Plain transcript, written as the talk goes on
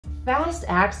fast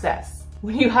access.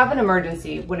 When you have an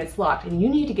emergency, when it's locked and you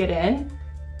need to get in,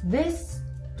 this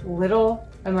little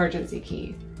emergency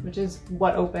key, which is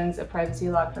what opens a privacy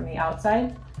lock from the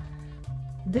outside,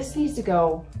 this needs to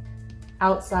go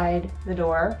outside the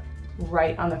door,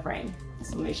 right on the frame.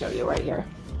 So let me show you right here.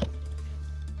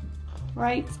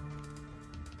 Right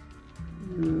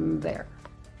there.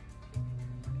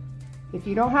 If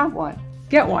you don't have one,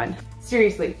 get one.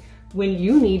 Seriously, when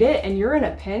you need it and you're in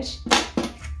a pinch,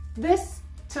 this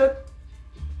took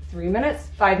 3 minutes,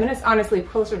 5 minutes, honestly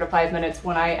closer to 5 minutes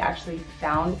when I actually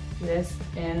found this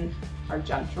in our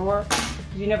junk drawer.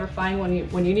 You never find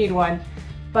when you need one,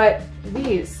 but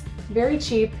these, very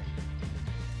cheap,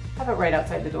 have it right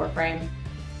outside the door frame.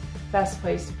 Best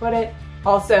place to put it.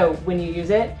 Also, when you use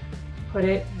it, put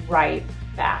it right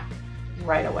back,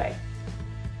 right away.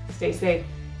 Stay safe.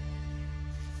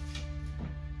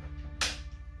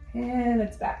 And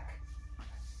it's back.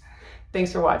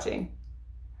 Thanks for watching.